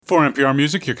For NPR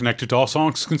Music, you're connected to All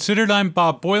Songs Considered. I'm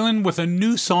Bob Boilen with a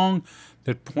new song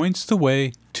that points the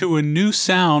way to a new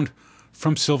sound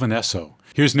from Sylvan Esso.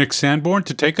 Here's Nick Sanborn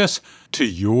to take us to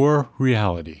Your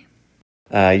Reality.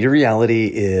 Your Reality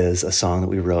is a song that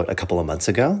we wrote a couple of months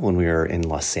ago when we were in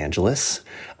Los Angeles.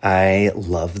 I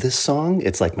love this song.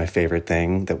 It's like my favorite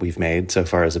thing that we've made so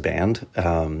far as a band.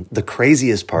 The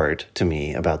craziest part to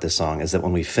me about this song is that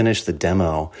when we finished the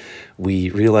demo, we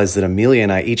realized that Amelia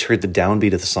and I each heard the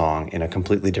downbeat of the song in a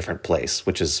completely different place,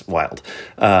 which is wild.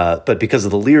 But because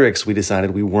of the lyrics, we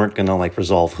decided we weren't going to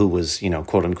resolve who was,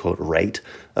 quote unquote, right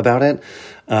about it.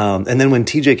 And then when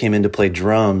TJ came in to play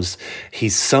drums, he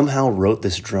somehow wrote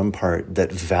this drum part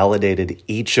that validated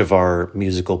each of our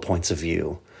musical points of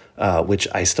view, which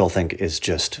I still think is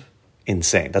just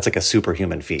insane. That's like a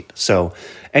superhuman feat. So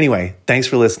anyway, thanks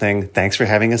for listening. Thanks for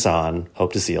having us on.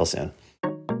 Hope to see you all soon.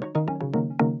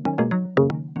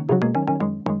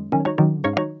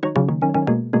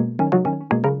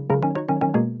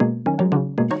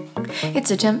 It's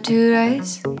a jump to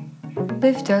rise,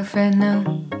 lift off right now.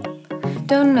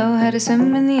 Don't know how to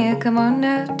swim in the air, come on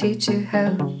now, teach you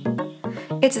how.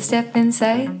 It's a step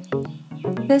inside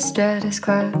the Stratus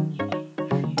cloud.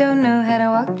 Don't know how to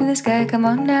walk through the sky, come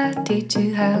on now, teach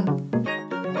you how.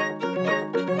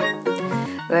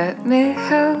 Let me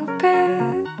help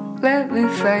it, let me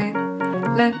fight,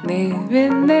 let me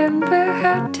remember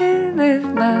how to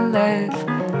live my life.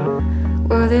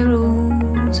 Were the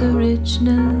rules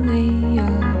originally,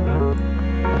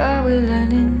 or are we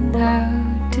learning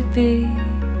how to be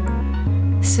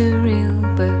surreal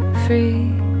but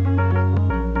free?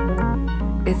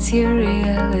 It's your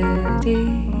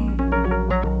reality.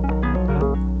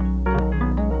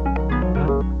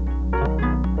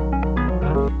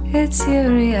 It's your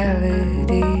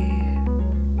reality.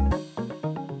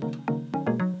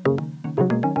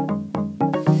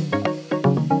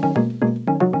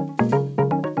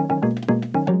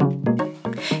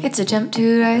 It's a jump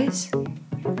to rise,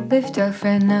 lift off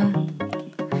right now.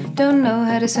 Don't know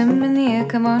how to swim in the air,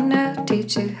 come on now,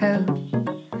 teach you how.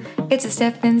 It's a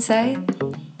step inside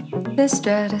the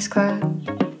Stratus cloud.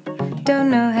 Don't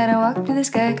know how to walk through the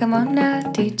sky, come on now,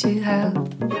 teach you how.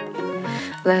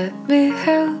 Let me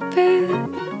help it,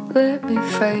 let me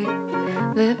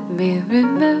fight, let me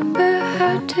remember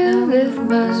how to live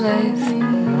my life.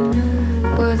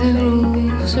 Were the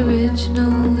rules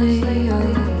originally, or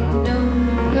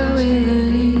are we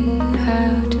learning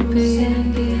how to be?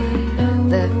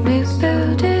 Let me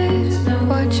build it,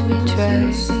 watch me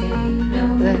try.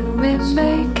 Let me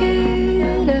make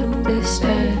it up this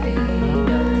time.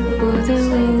 Were the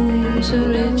rules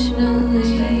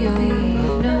originally, or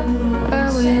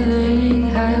are we learning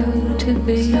how to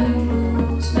be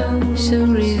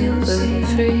surreal but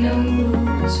free?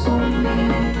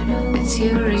 It's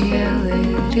your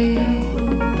reality.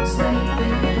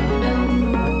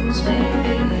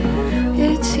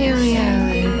 It's your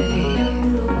reality.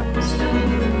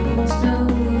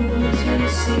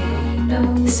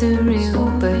 Surreal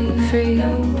but free.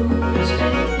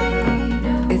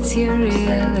 It's your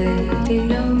reality.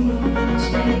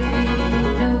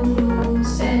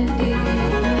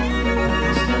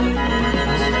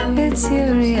 It's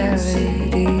your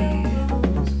reality.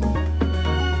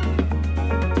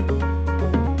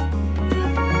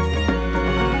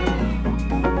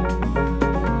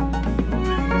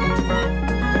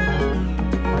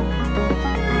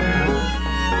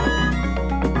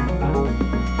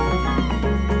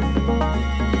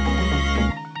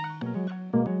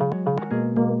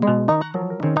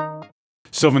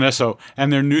 Sylvan Esso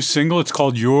and their new single, it's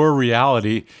called Your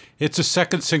Reality. It's the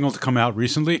second single to come out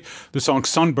recently. The song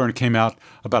Sunburn came out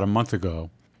about a month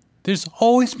ago. There's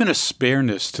always been a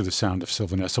spareness to the sound of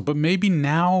Sylvan Esso, but maybe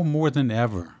now more than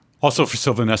ever. Also for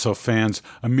Sylvan Esso fans,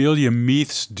 Amelia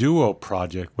Meath's duo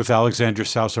project with Alexandra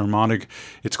Sauce-Armanig,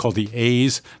 it's called The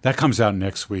A's. That comes out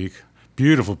next week.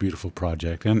 Beautiful, beautiful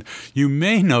project. And you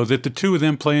may know that the two of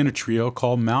them play in a trio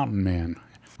called Mountain Man,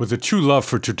 with a true love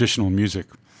for traditional music.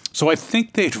 So I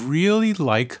think they'd really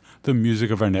like the music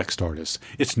of our next artist.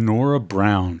 It's Nora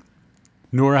Brown.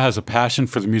 Nora has a passion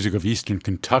for the music of Eastern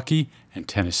Kentucky and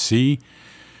Tennessee.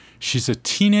 She's a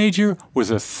teenager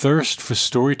with a thirst for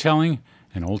storytelling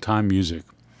and old-time music.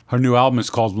 Her new album is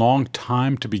called Long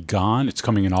Time to Be Gone. It's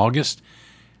coming in August.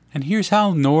 And here's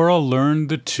how Nora learned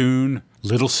the tune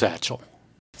Little Satchel.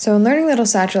 So in learning Little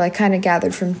Satchel, I kind of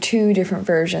gathered from two different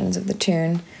versions of the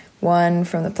tune. One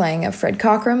from the playing of Fred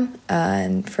Cockrum,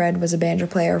 and Fred was a banjo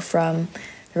player from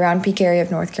the Round Peak area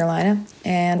of North Carolina,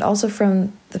 and also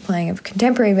from the playing of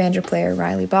contemporary banjo player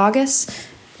Riley Bogus,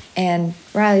 and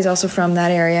Riley's also from that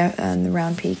area in the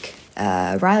Round Peak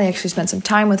Riley actually spent some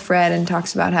time with Fred and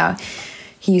talks about how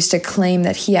he used to claim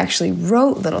that he actually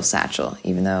wrote Little Satchel,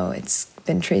 even though it's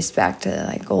been traced back to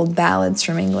like old ballads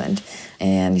from England.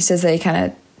 And he says that he kind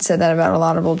of said that about a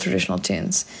lot of old traditional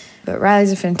tunes. But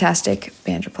Riley's a fantastic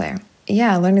banjo player.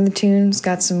 Yeah, learning the tunes,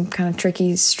 got some kind of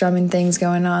tricky strumming things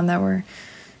going on that were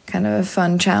kind of a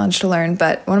fun challenge to learn.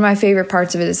 But one of my favorite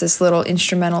parts of it is this little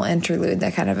instrumental interlude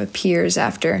that kind of appears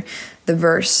after the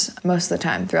verse most of the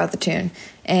time throughout the tune.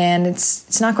 And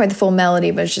it's not quite the full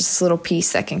melody, but it's just this little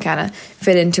piece that can kind of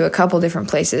fit into a couple different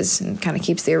places and kind of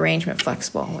keeps the arrangement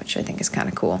flexible, which I think is kind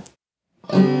of cool.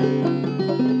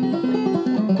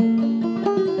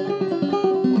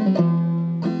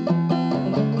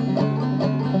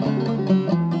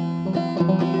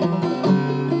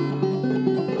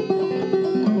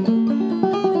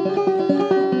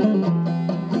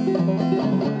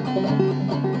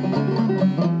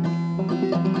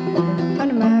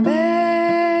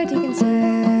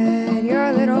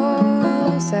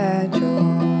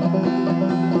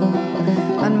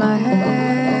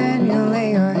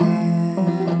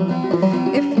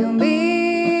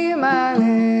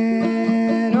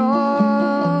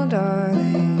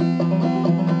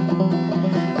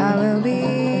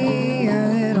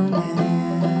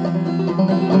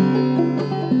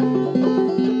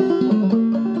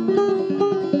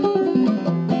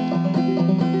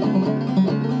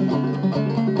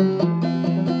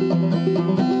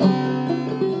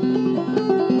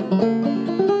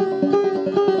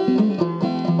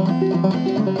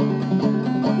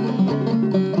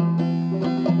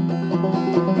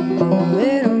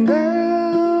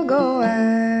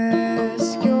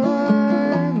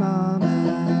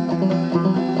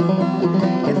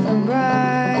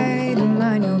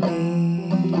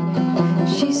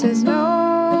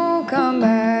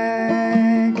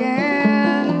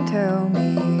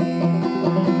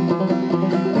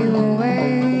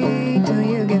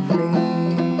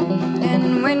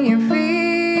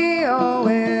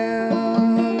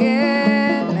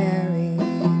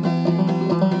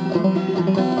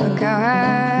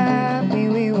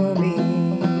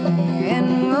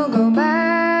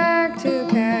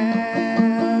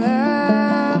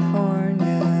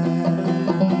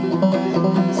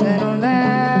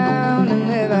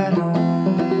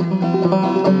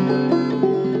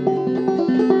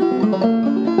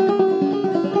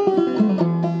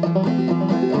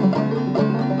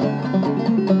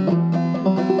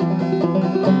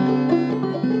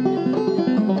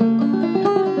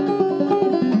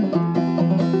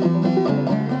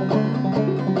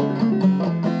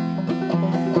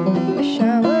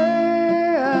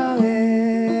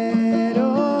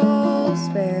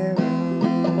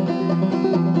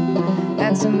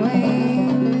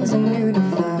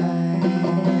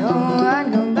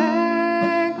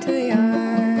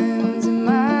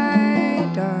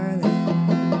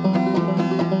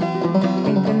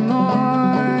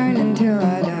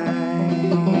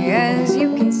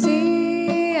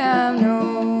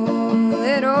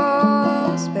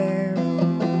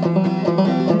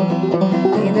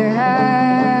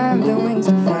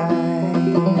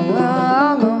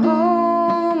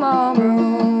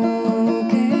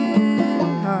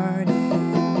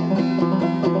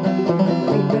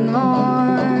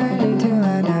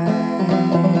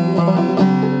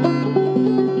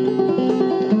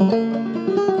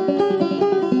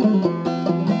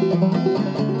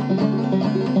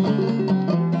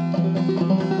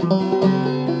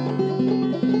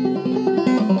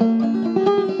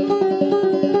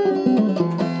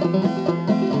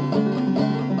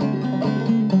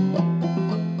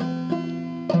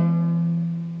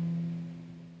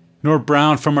 Nora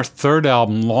Brown from her third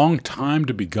album, Long Time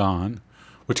to Be Gone,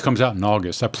 which comes out in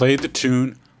August. I played the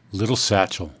tune Little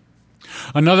Satchel.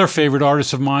 Another favorite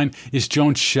artist of mine is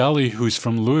Joan Shelley, who's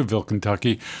from Louisville,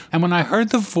 Kentucky. And when I heard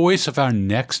the voice of our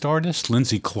next artist,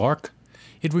 Lindsay Clark,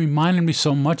 it reminded me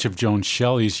so much of Joan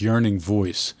Shelley's yearning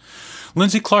voice.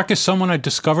 Lindsay Clark is someone I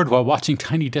discovered while watching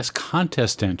Tiny Desk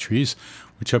contest entries,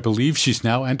 which I believe she's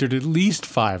now entered at least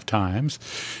 5 times.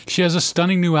 She has a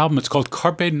stunning new album. It's called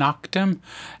Carpe Noctem,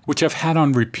 which I've had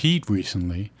on repeat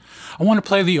recently. I want to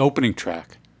play the opening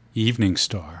track, Evening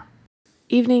Star.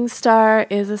 Evening Star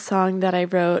is a song that I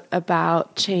wrote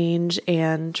about change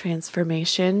and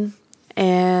transformation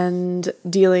and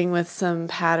dealing with some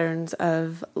patterns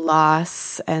of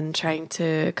loss and trying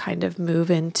to kind of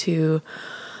move into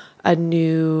a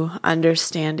new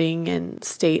understanding and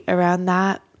state around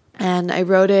that. And I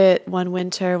wrote it one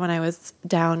winter when I was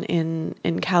down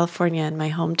in California in my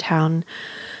hometown,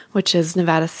 which is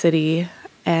Nevada City.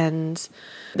 And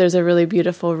there's a really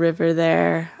beautiful river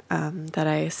there that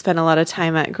I spent a lot of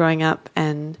time at growing up.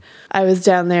 And I was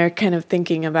down there kind of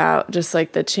thinking about just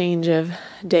like the change of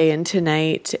day into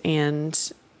night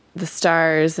and the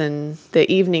stars and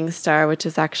the evening star, which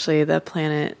is actually the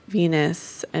planet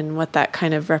Venus, and what that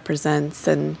kind of represents.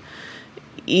 And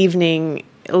evening,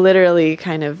 literally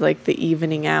kind of like the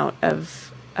evening out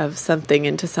of something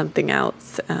into something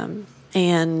else.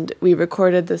 And we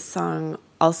recorded this song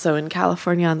also in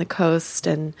California on the coast,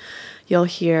 and you'll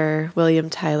hear William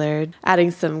Tyler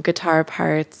adding some guitar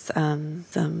parts,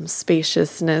 some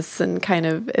spaciousness and kind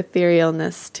of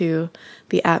etherealness to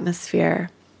the atmosphere.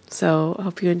 So I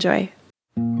hope you enjoy.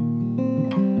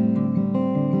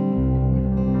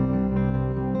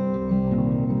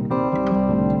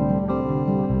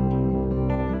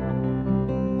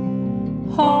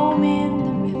 Home in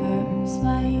the river's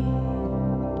light,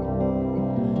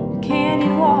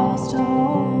 canyon walls to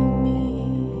hold me,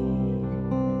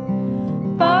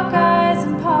 buckeyes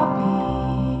and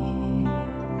poppies,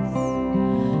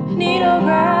 needle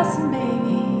grass and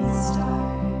baby stars.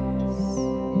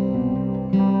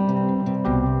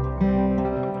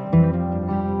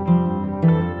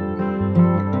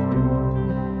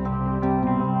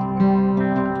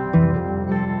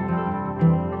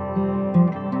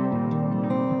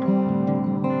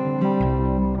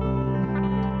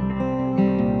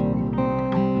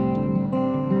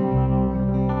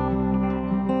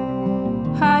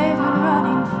 I've been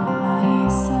running from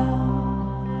myself,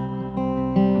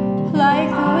 like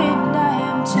the wind I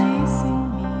am chasing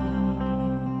me,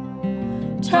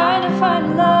 trying to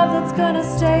find love that's gonna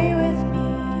stay with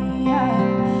me. I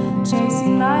am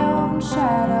chasing my own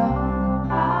shadow.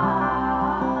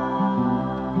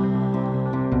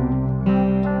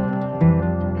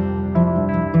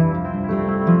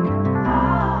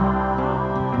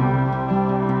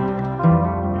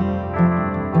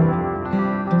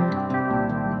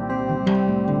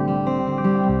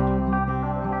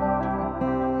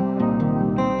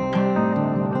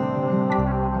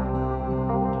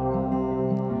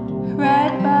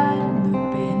 Red bud and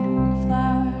lupin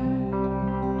flower,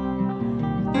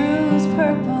 bruised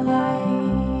purple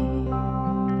light.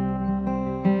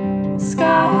 The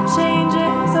sky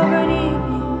changes over an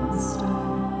evening star.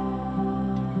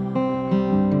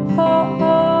 Oh,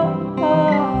 oh, oh.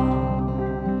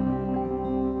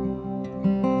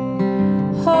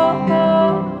 Oh,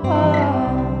 oh, oh.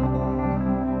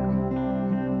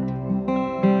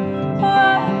 Oh,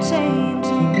 I'm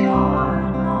changing more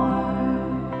and more.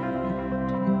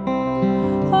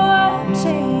 Oh, I'm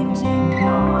changing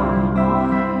more and more.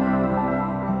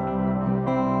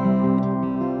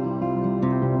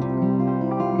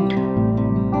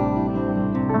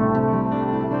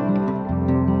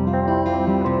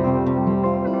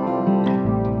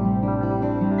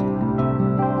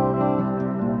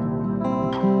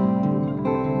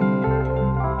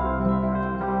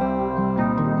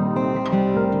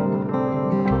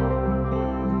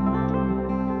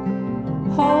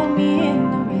 Hold me in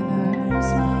the river's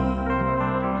light,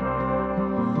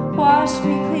 wash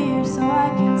me clear so I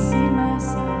can see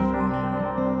myself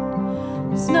right.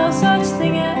 There's no such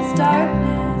thing as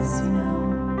darkness, you know.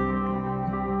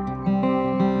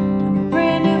 And a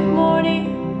brand new morning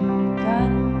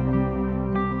begun.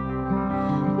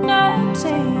 Now I'm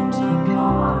changing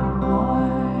more and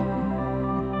more.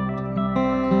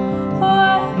 Oh,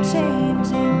 I'm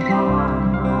changing more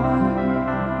and more.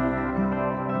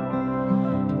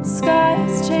 The sky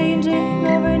is changing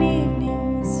over an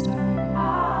evening star.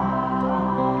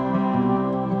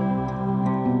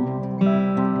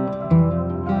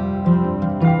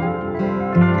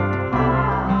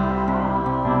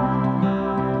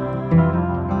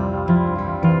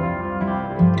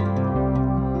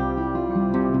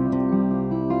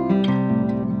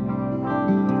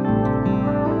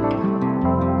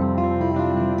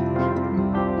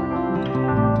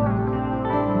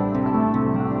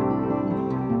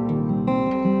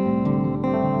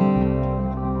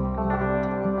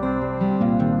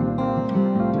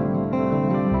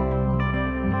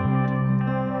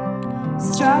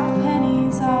 Struck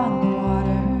pennies on the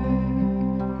water,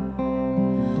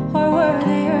 or were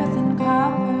they earth and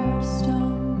copper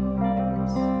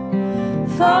stones?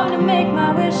 Flown to make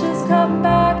my wishes come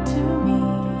back to me,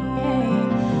 a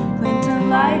glint of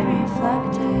light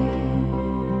reflected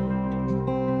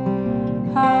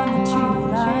on the tree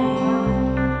line,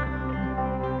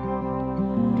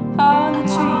 on the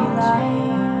tree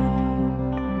line,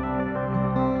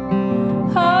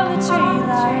 on the tree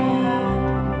line.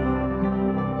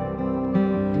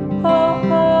 Oh,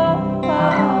 oh, oh.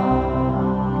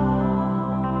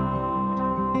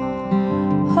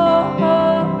 Oh,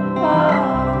 oh,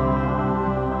 oh.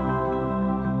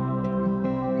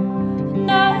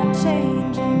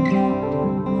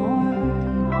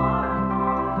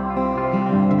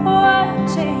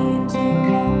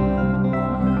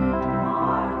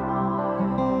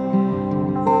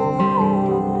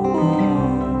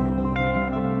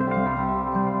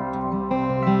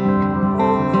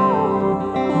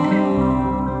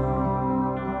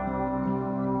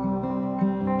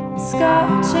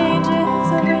 Sky changes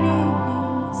over an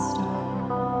evening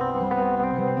star.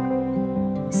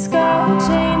 Sky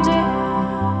changes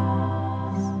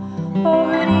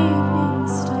over an evening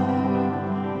star.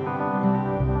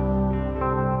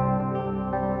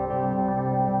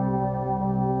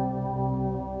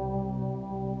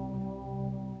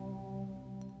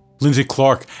 Lindsay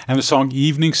Clark, and the song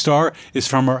Evening Star is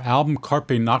from her album Carpe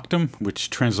Noctem,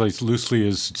 which translates loosely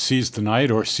as Seize the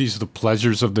Night or Seize the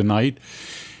Pleasures of the Night.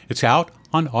 It's out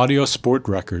on Audio Sport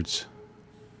Records.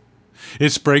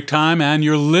 It's break time, and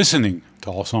you're listening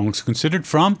to All Songs Considered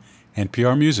from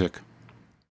NPR Music.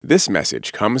 This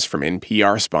message comes from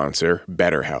NPR sponsor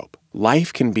BetterHelp.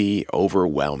 Life can be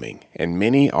overwhelming, and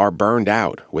many are burned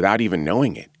out without even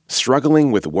knowing it.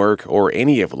 Struggling with work or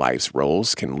any of life's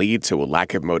roles can lead to a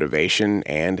lack of motivation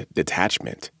and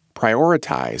detachment.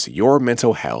 Prioritize your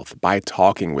mental health by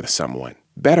talking with someone.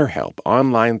 BetterHelp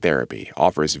Online Therapy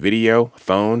offers video,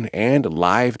 phone, and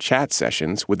live chat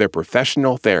sessions with a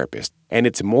professional therapist, and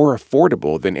it's more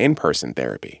affordable than in-person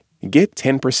therapy. Get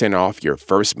 10% off your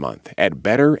first month at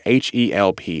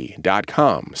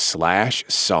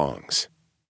betterhelp.com/songs.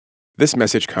 This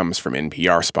message comes from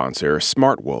NPR sponsor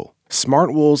Smartwool.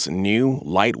 Smartwool's new,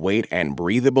 lightweight, and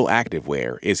breathable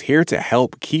activewear is here to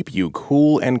help keep you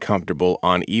cool and comfortable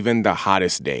on even the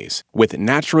hottest days. With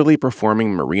naturally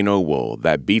performing merino wool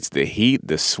that beats the heat,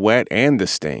 the sweat, and the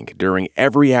stink during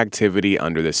every activity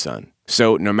under the sun.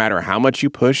 So no matter how much you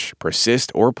push, persist,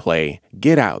 or play,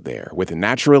 get out there with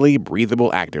naturally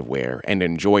breathable activewear and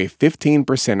enjoy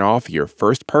 15% off your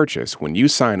first purchase when you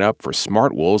sign up for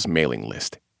Smartwool's mailing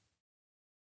list.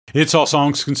 It's All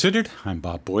Songs Considered. I'm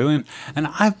Bob Boylan, and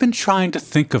I've been trying to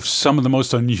think of some of the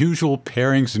most unusual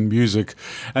pairings in music,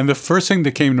 and the first thing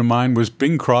that came to mind was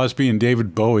Bing Crosby and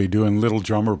David Bowie doing Little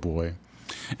Drummer Boy.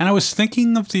 And I was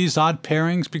thinking of these odd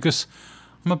pairings because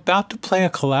I'm about to play a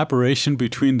collaboration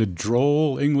between the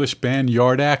droll English band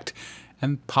Yard Act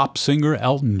and pop singer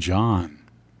Elton John.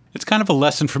 It's kind of a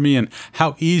lesson for me in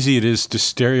how easy it is to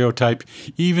stereotype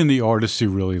even the artists you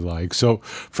really like. So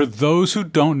for those who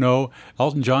don't know,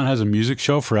 Elton John has a music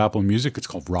show for Apple Music. It's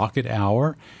called Rocket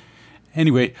Hour.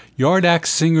 Anyway, Yard Act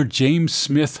singer James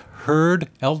Smith heard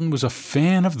Elton was a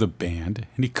fan of the band,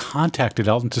 and he contacted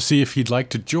Elton to see if he'd like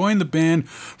to join the band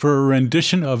for a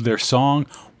rendition of their song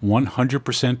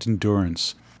 100%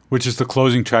 Endurance, which is the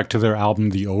closing track to their album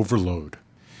The Overload.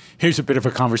 Here's a bit of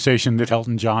a conversation that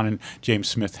Elton John and James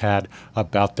Smith had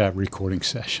about that recording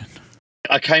session.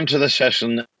 I came to the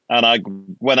session and I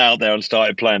went out there and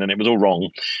started playing, and it was all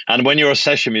wrong. And when you're a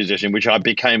session musician, which I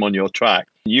became on your track,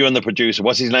 you and the producer,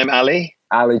 what's his name, Ali?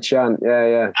 Ali Chant,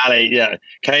 yeah. Ali, yeah,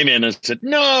 came in and said,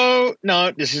 no,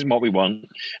 this isn't what we want.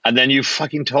 And then you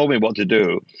fucking told me what to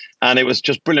do. And it was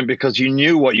just brilliant because you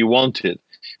knew what you wanted.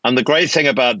 And the great thing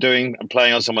about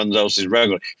playing on someone else's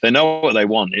record, they know what they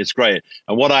want. It's great.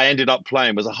 And what I ended up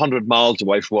playing was 100 miles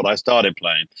away from what I started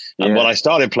playing. And what I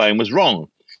started playing was wrong.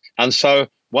 And so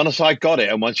once I got it,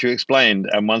 and once you explained,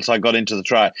 and once I got into the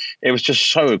track, it was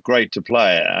just so great to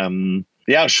play it.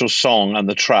 The actual song and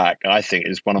the track, I think,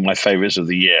 is one of my favorites of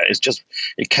the year.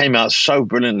 It came out so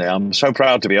brilliantly. I'm so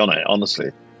proud to be on it,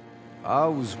 honestly. I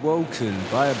was woken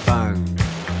by a bang,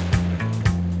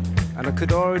 and I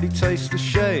could already taste the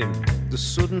shame, the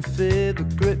sudden fear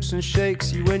that grips and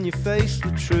shakes you when you face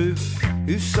the truth.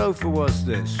 Whose sofa was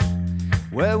this?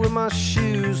 Where were my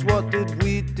shoes? What did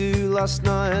we do last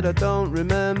night? I don't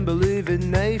remember leaving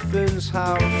Nathan's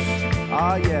house.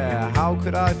 Ah yeah, how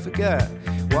could I forget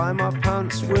why my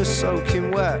pants were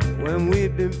soaking wet when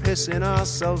we'd been pissing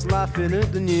ourselves laughing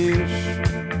at the news?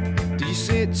 Did you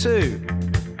see it too?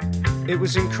 It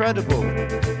was incredible.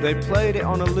 They played it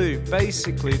on a loop.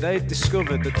 Basically, they'd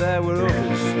discovered that there were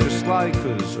others, just like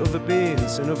us, other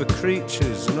beings and other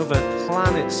creatures and other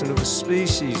planets and other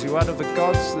species who had other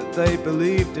gods that they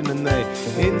believed in, and they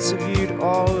interviewed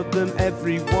all of them,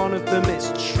 every one of them.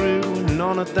 It's true,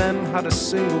 none of them had a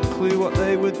single clue what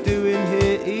they were doing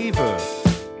here either.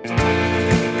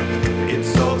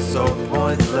 It's all so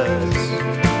pointless.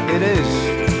 It is.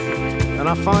 And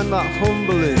I find that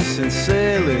humbling,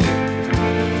 sincerely.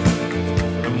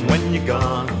 And when you're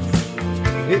gone,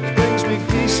 it brings me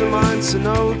peace of mind to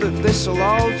know that this'll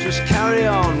all just carry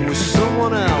on with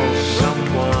someone else.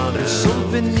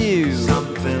 Something new.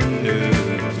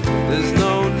 There's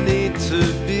no need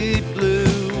to be blue.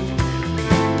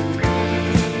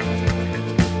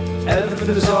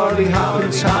 Everything's already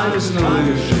happened, time is an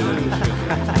illusion.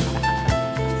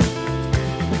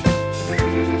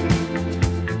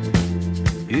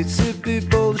 It's a big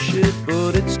bullshit,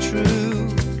 but it's true.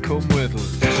 Come with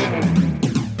us.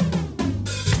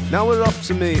 Now we're off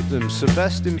to meet them, so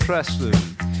best impress them.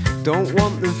 Don't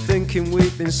want them thinking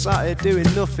we've been sat here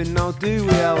doing nothing now, do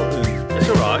we, Elton? It's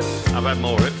alright. I've had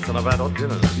more hits than I've had odd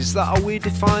dinners. Is that how we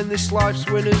define this life's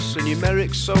winners? And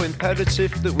numerics so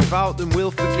imperative that without them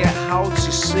we'll forget how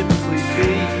to simply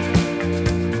be.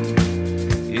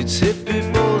 It's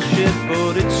hippie bullshit,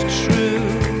 but it's true.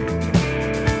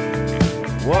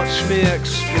 Watch me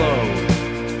explode.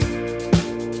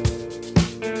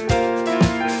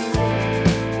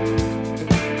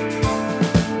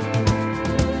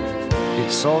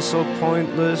 It's all so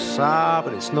pointless,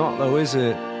 but it's not though, is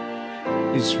it?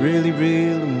 It's really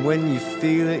real, and when you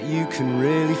feel it, you can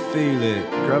really feel it.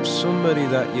 Grab somebody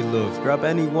that you love, grab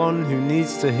anyone who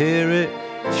needs to hear it.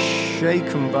 Shake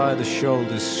them by the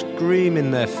shoulders, scream in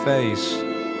their face.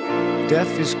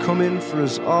 Death is coming for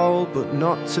us all, but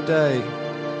not today.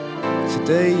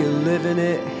 Today you're living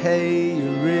it, hey,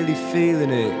 you're really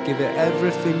feeling it. Give it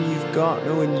everything you've got,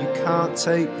 knowing you can't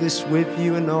take this with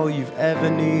you, and all you've ever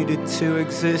needed to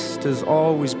exist has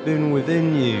always been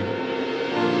within you.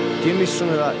 Give me some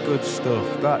of that good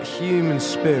stuff, that human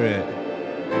spirit.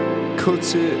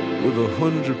 Cut it with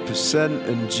 100%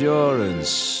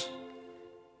 endurance.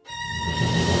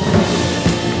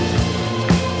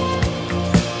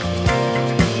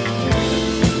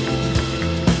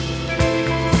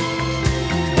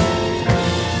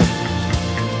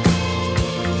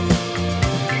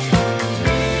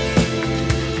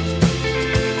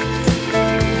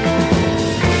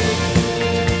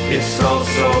 It's all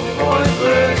so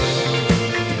pointless,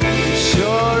 it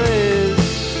sure is.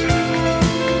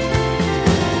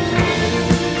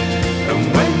 And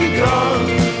when you're gone,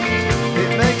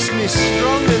 it makes me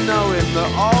stronger knowing that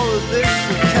all of this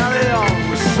will carry on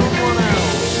with someone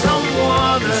else.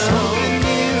 Someone else, something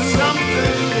new,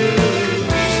 something new.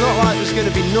 It's not like there's going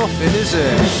to be nothing, is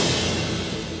it?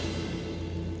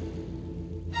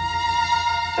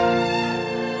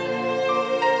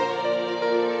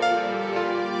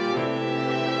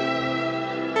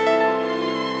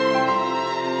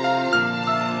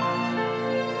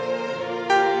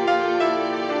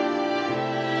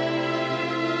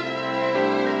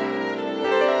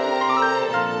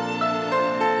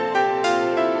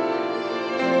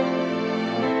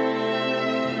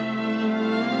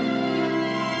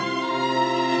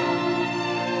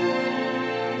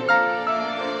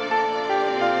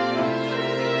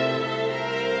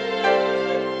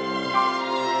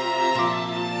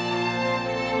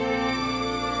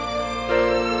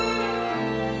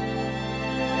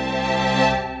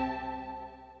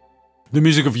 The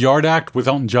music of Yard Act with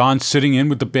Elton John sitting in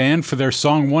with the band for their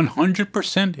song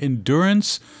 100%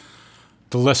 Endurance.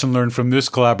 The lesson learned from this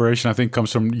collaboration, I think,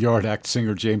 comes from Yard Act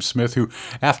singer James Smith, who,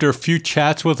 after a few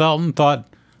chats with Elton, thought,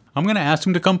 I'm going to ask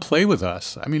him to come play with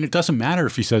us. I mean, it doesn't matter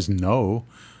if he says no.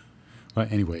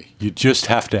 But anyway, you just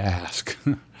have to ask.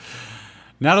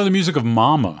 Now to the music of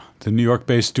Mama, the New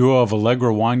York-based duo of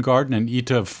Allegra Weingarten and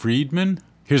Ita Friedman.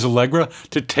 Here's Allegra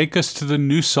to take us to the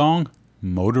new song,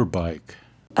 Motorbike.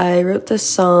 I wrote this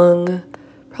song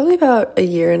probably about a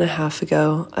year and a half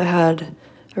ago. I had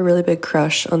a really big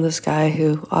crush on this guy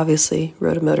who obviously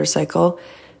rode a motorcycle,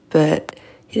 but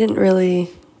he didn't really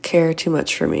care too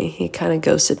much for me. He kind of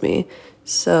ghosted me.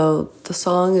 So the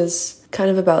song is kind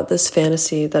of about this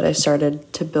fantasy that I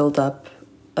started to build up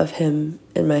of him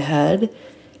in my head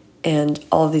and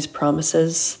all of these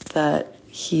promises that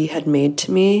he had made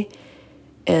to me.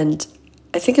 And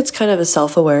I think it's kind of a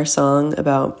self-aware song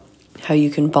about how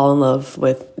you can fall in love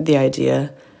with the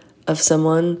idea of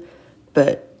someone,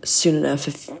 but soon enough,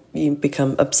 if you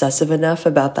become obsessive enough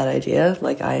about that idea,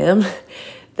 like I am,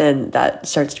 then that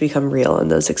starts to become real, and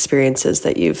those experiences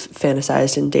that you've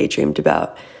fantasized and daydreamed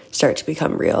about start to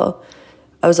become real.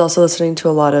 I was also listening to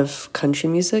a lot of country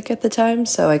music at the time,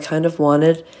 so I kind of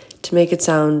wanted to make it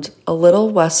sound a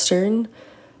little Western,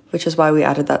 which is why we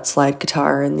added that slide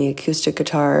guitar and the acoustic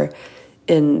guitar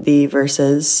in the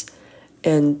verses.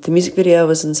 And the music video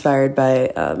was inspired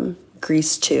by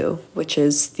Grease 2, which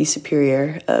is the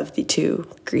superior of the two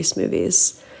Grease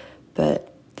movies.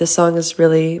 But this song is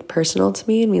really personal to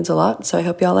me and means a lot, so I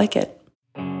hope y'all like it.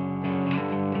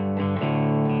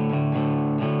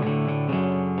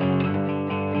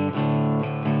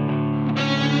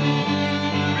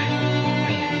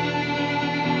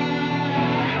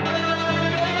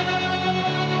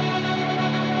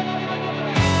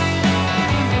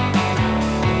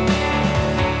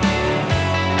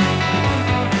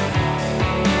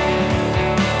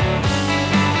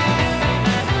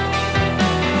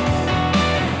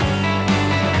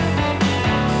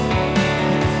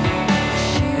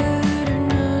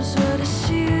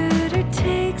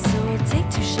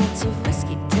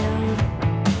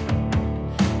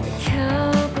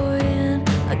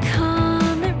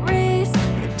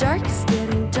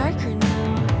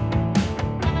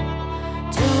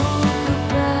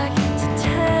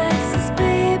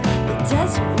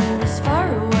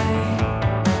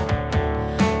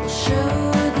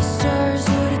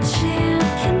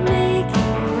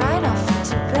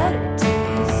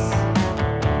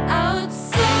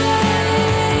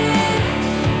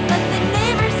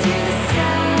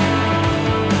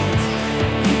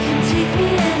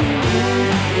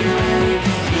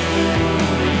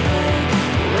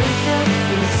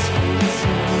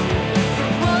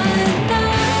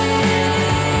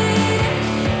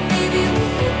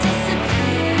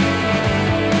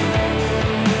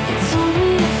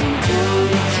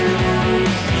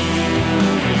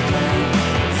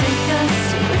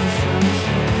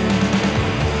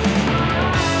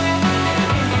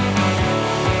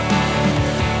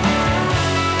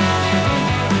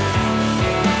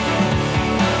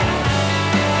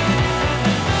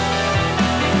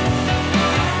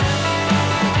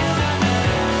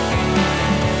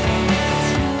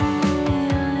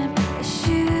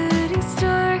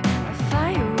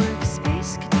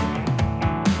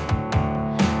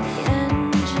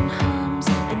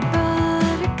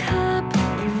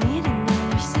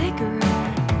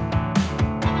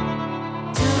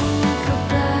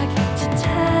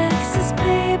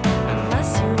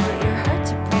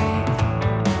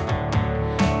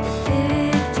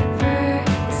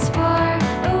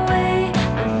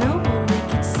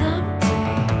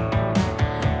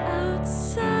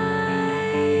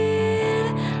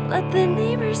 the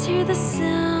neighbors hear the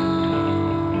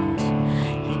sound.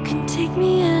 You can take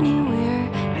me anywhere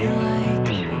you like,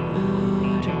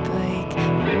 motorbike,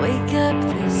 wake up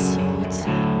this whole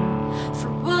town for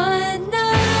one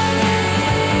night.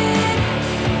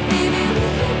 Maybe we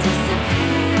could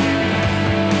disappear.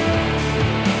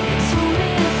 You told me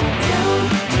if I'm down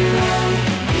to ride,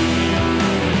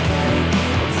 motorbike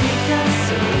will take us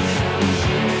away from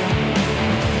here.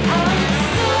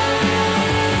 Outside,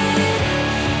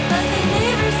 let the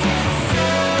neighbors hear the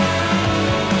sound.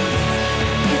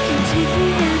 You can take me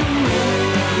anywhere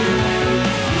you like.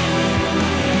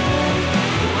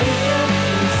 Wake up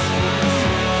this whole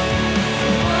town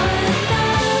for one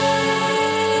night.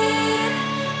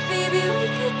 Baby, we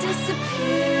could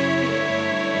disappear.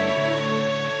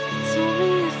 You told me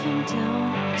if I'm down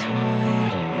to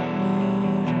ride a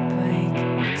motorbike,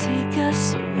 will take us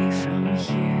away from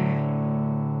here.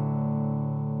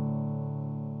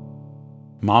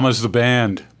 Mama's the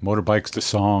band, Motorbike's the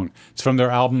song. It's from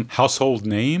their album Household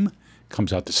Name.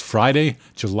 Comes out this Friday,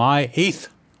 July 8th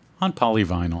on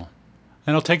Polyvinyl.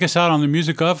 And it'll take us out on the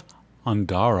music of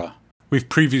Ondara. We've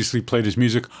previously played his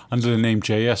music under the name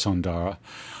J.S. Ondara.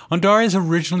 Ondara is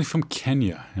originally from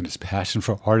Kenya, and his passion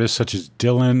for artists such as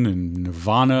Dylan and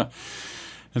Nirvana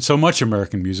and so much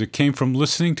American music came from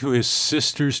listening to his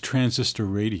sister's transistor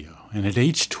radio. And at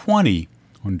age 20,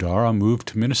 Ondara moved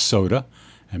to Minnesota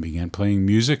and began playing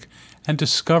music and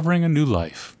discovering a new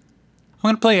life. I'm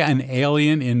going to play An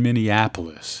Alien in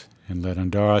Minneapolis and let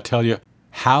Ondara tell you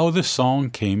how the song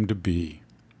came to be.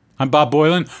 I'm Bob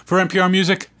Boylan for NPR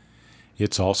Music.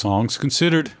 It's All Songs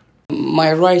Considered.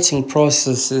 My writing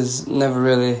process is never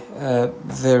really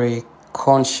very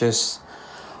conscious.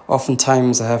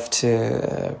 Oftentimes I have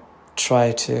to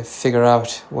try to figure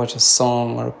out what a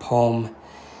song or a poem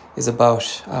is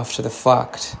about after the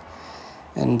fact.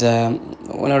 And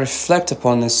when I reflect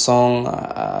upon this song,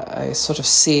 I sort of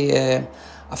see a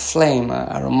flame,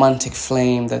 a romantic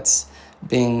flame that's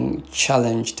being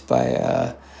challenged by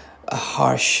a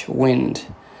harsh wind.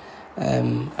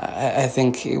 I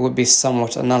think it would be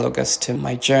somewhat analogous to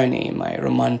my journey, my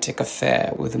romantic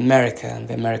affair with America and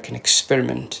the American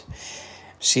experiment.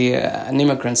 See, an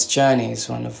immigrant's journey is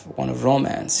one of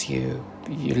romance. You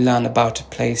learn about a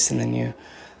place and then you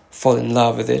fall in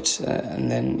love with it,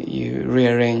 and then you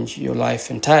rearrange your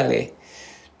life entirely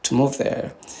to move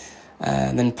there.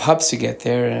 And then perhaps you get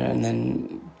there, and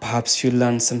then perhaps you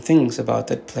learn some things about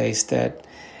that place that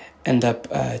end up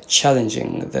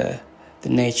challenging the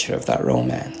nature of that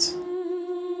romance.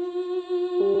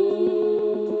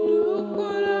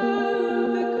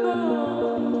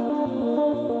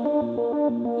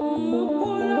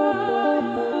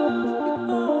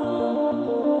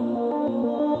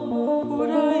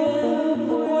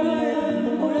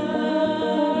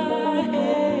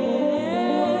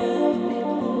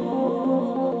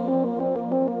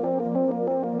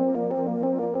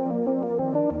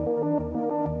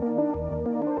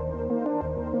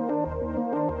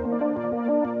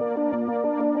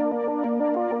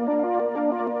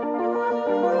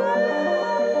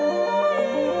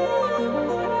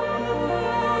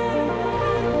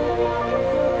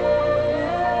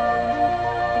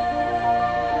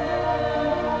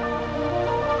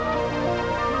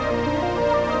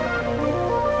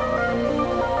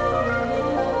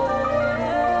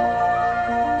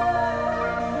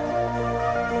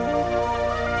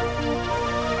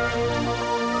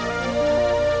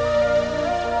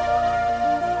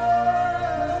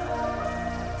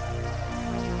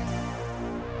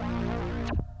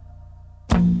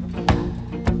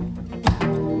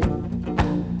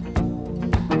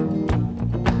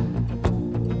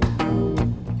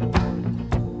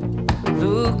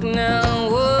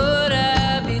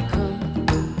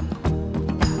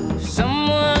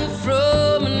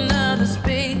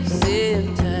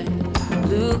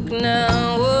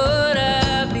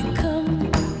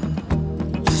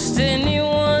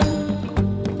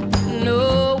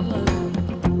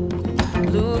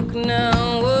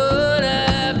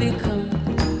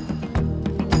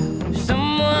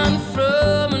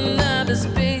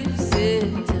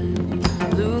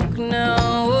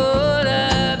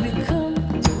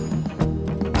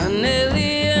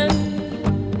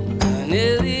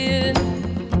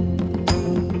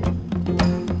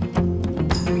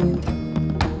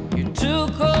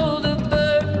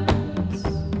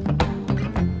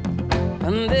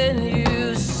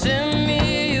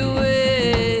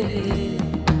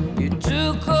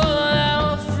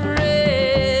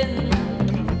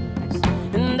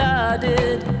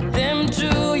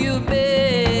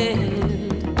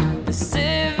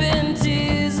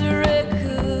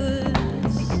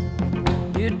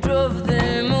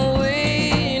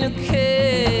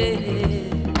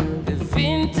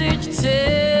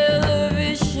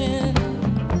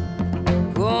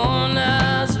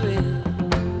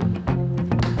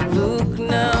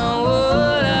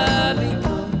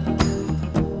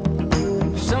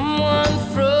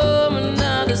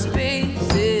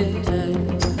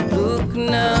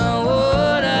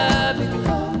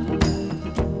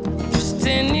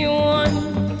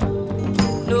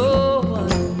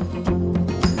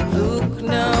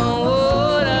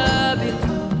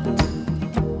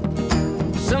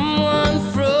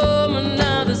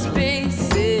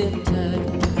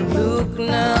 look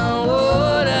now.